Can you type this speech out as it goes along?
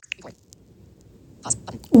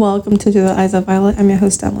Welcome to the Eyes of Violet. I'm your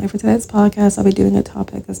host, Emily. For today's podcast, I'll be doing a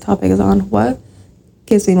topic. This topic is on what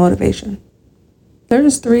gives me motivation.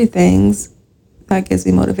 There's 3 things that gives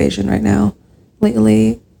me motivation right now.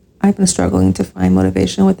 Lately, I've been struggling to find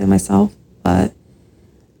motivation within myself, but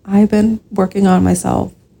I've been working on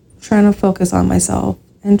myself, trying to focus on myself,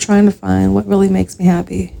 and trying to find what really makes me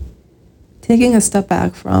happy. Taking a step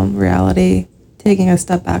back from reality, taking a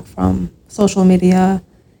step back from social media,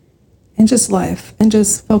 and just life, and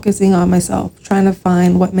just focusing on myself, trying to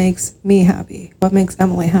find what makes me happy, what makes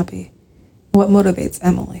Emily happy, what motivates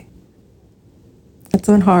Emily. It's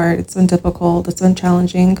been hard, it's been difficult, it's been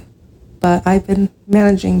challenging, but I've been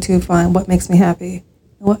managing to find what makes me happy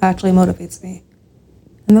and what actually motivates me.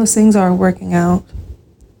 And those things are working out,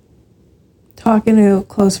 talking to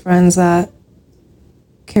close friends that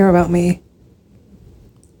care about me,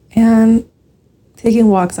 and taking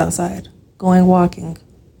walks outside, going walking.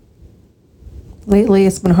 Lately,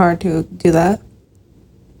 it's been hard to do that,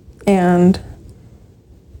 and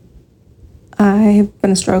I've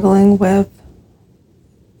been struggling with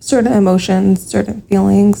certain emotions, certain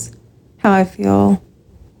feelings, how I feel,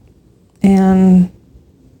 and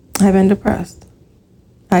I've been depressed.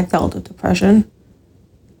 I felt a depression,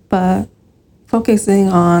 but focusing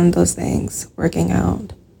on those things, working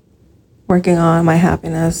out, working on my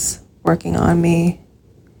happiness, working on me,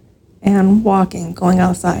 and walking, going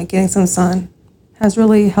outside, getting some sun, has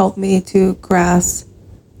really helped me to grasp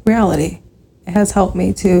reality. It has helped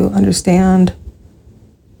me to understand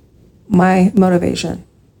my motivation,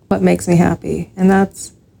 what makes me happy. And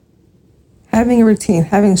that's having a routine,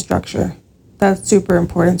 having structure. That's super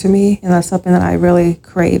important to me, and that's something that I really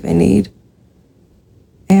crave and need.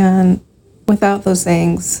 And without those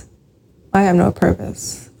things, I have no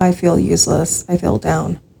purpose. I feel useless. I feel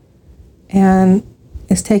down. And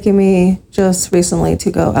it's taken me just recently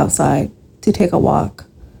to go outside, to take a walk.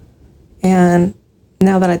 And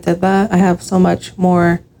now that I did that, I have so much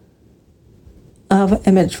more of an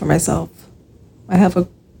image for myself. I have a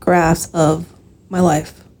grasp of my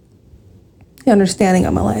life, the understanding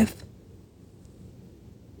of my life,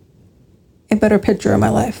 a better picture of my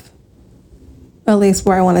life, at least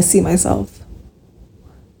where I want to see myself.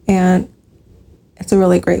 And it's a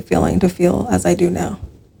really great feeling to feel as I do now.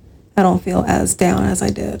 I don't feel as down as I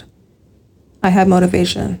did. I have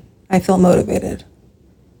motivation. I feel motivated.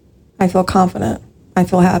 I feel confident. I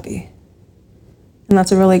feel happy. And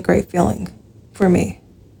that's a really great feeling for me.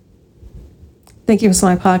 Thank you for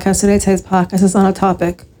listening to my podcast today. Today's podcast is on a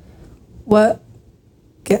topic: what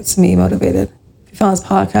gets me motivated? If you found this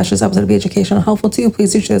podcast, this episode to be educational and helpful to you,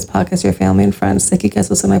 please do share this podcast to your family and friends. Thank you guys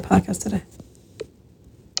for listening to my podcast today.